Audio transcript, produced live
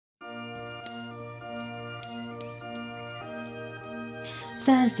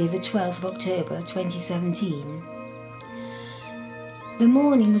Thursday the 12th of October 2017. The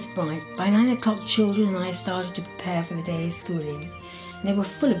morning was bright. By 9 o'clock children and I started to prepare for the day's schooling. And they were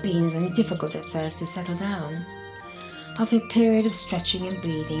full of beans and difficult at first to settle down. After a period of stretching and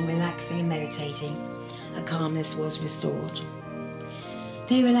breathing, relaxing and meditating, a calmness was restored.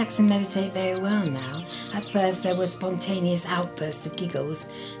 They relax and meditate very well now. At first there were spontaneous outbursts of giggles.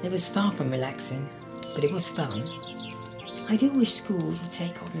 It was far from relaxing, but it was fun. I do wish schools would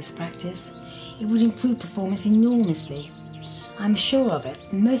take on this practice. It would improve performance enormously. I'm sure of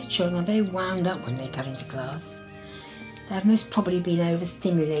it. Most children are very wound up when they come into class. They have most probably been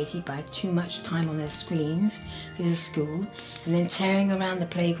overstimulated by too much time on their screens through the school and then tearing around the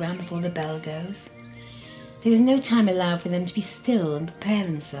playground before the bell goes. There is no time allowed for them to be still and prepare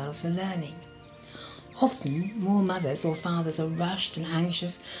themselves for learning. Often, more mothers or fathers are rushed and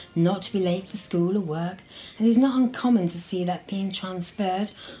anxious not to be late for school or work, and it is not uncommon to see that being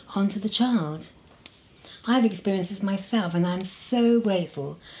transferred onto the child. I have experienced this myself, and I am so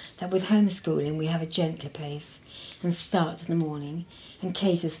grateful that with homeschooling we have a gentler pace and start to the morning and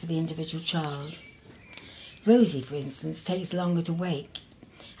caters for the individual child. Rosie, for instance, takes longer to wake,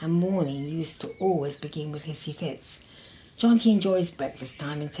 and morning used to always begin with hissy fits. Jonty enjoys breakfast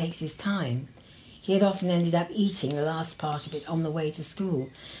time and takes his time. He had often ended up eating the last part of it on the way to school,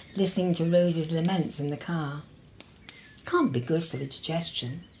 listening to Rosie's laments in the car. Can't be good for the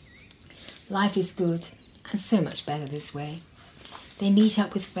digestion. Life is good and so much better this way. They meet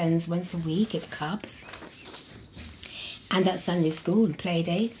up with friends once a week at clubs and at Sunday school and play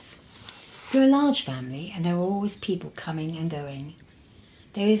dates. We're a large family and there are always people coming and going.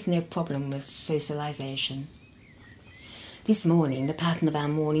 There is no problem with socialisation. This morning, the pattern of our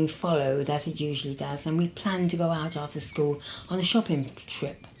morning followed as it usually does, and we planned to go out after school on a shopping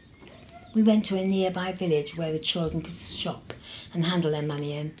trip. We went to a nearby village where the children could shop and handle their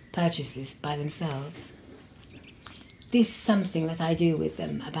money and purchases by themselves. This is something that I do with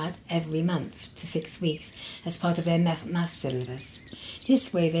them about every month to 6 weeks as part of their math syllabus.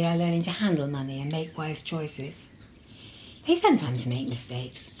 This way they are learning to handle money and make wise choices. They sometimes make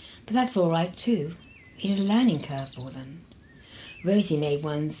mistakes, but that's all right too. It is a learning curve for them. Rosie made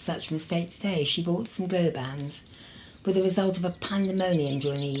one such mistake today. She bought some glow bands, with the result of a pandemonium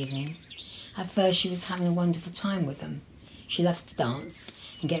during the evening. At first she was having a wonderful time with them. She loves to dance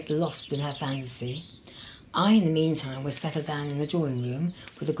and get lost in her fantasy. I, in the meantime, was settled down in the drawing room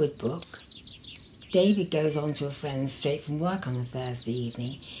with a good book. David goes on to a friend straight from work on a Thursday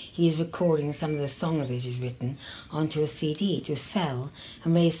evening. He is recording some of the songs that he's written onto a CD to sell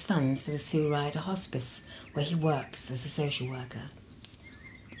and raise funds for the Sue Ryder Hospice, where he works as a social worker.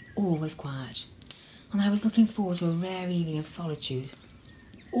 All was quiet, and I was looking forward to a rare evening of solitude.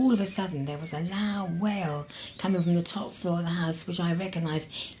 All of a sudden there was a loud wail coming from the top floor of the house, which I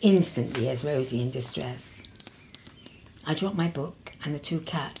recognised instantly as Rosie in distress. I dropped my book, and the two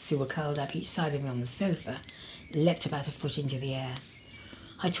cats, who were curled up each side of me on the sofa, leapt about a foot into the air.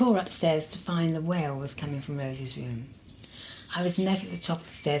 I tore upstairs to find the wail was coming from Rosie's room. I was met at the top of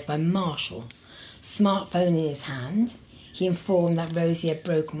the stairs by Marshall, smartphone in his hand. He informed that Rosie had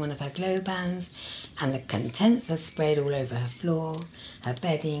broken one of her glow bands and the contents are spread all over her floor, her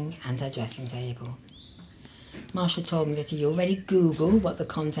bedding and her dressing table. Marshall told me that he already Googled what the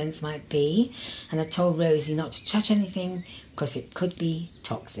contents might be and had told Rosie not to touch anything because it could be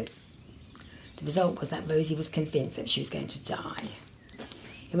toxic. The result was that Rosie was convinced that she was going to die.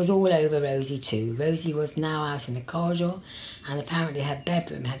 It was all over Rosie too. Rosie was now out in the corridor and apparently her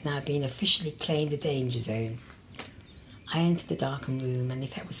bedroom had now been officially claimed a danger zone. I entered the darkened room and the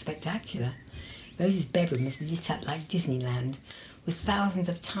effect was spectacular. Rosie's bedroom was lit up like Disneyland with thousands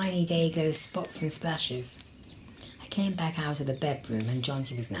of tiny day-glow spots and splashes. I came back out of the bedroom and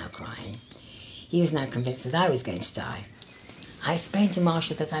Jonty was now crying. He was now convinced that I was going to die. I explained to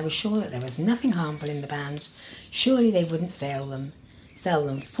Marshall that I was sure that there was nothing harmful in the bands. Surely they wouldn't sell them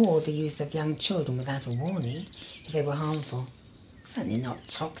for the use of young children without a warning if they were harmful. Certainly not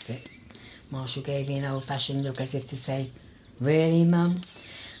toxic. Marshall gave me an old-fashioned look as if to say, "Really, Mum?"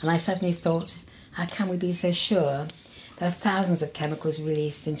 And I suddenly thought, how can we be so sure? There are thousands of chemicals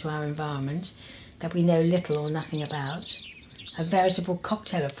released into our environment that we know little or nothing about. A veritable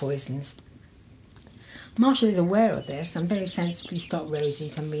cocktail of poisons. Marshall is aware of this and very sensibly stopped Rosie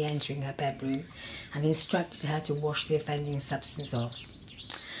from re-entering her bedroom and instructed her to wash the offending substance off.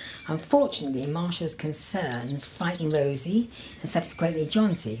 Unfortunately, Marshall's concern frightened Rosie and subsequently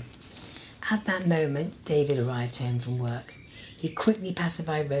Jonty. At that moment, David arrived home from work. He quickly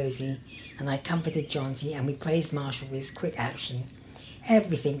pacified Rosie and I comforted Jonty and we praised Marshall for his quick action.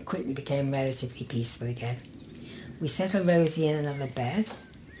 Everything quickly became relatively peaceful again. We settled Rosie in another bed,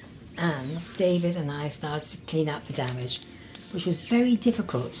 and David and I started to clean up the damage, which was very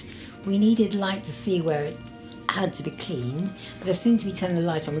difficult. We needed light to see where it had to be cleaned, but as soon as we turned the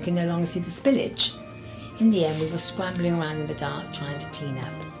light on, we could no longer see the spillage. In the end, we were scrambling around in the dark trying to clean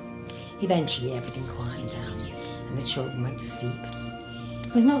up. Eventually, everything quieted down, and the children went to sleep.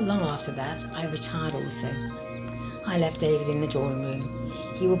 It was not long after that I retired also. I left David in the drawing room.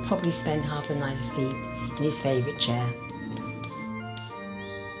 He would probably spend half the night asleep in his favourite chair.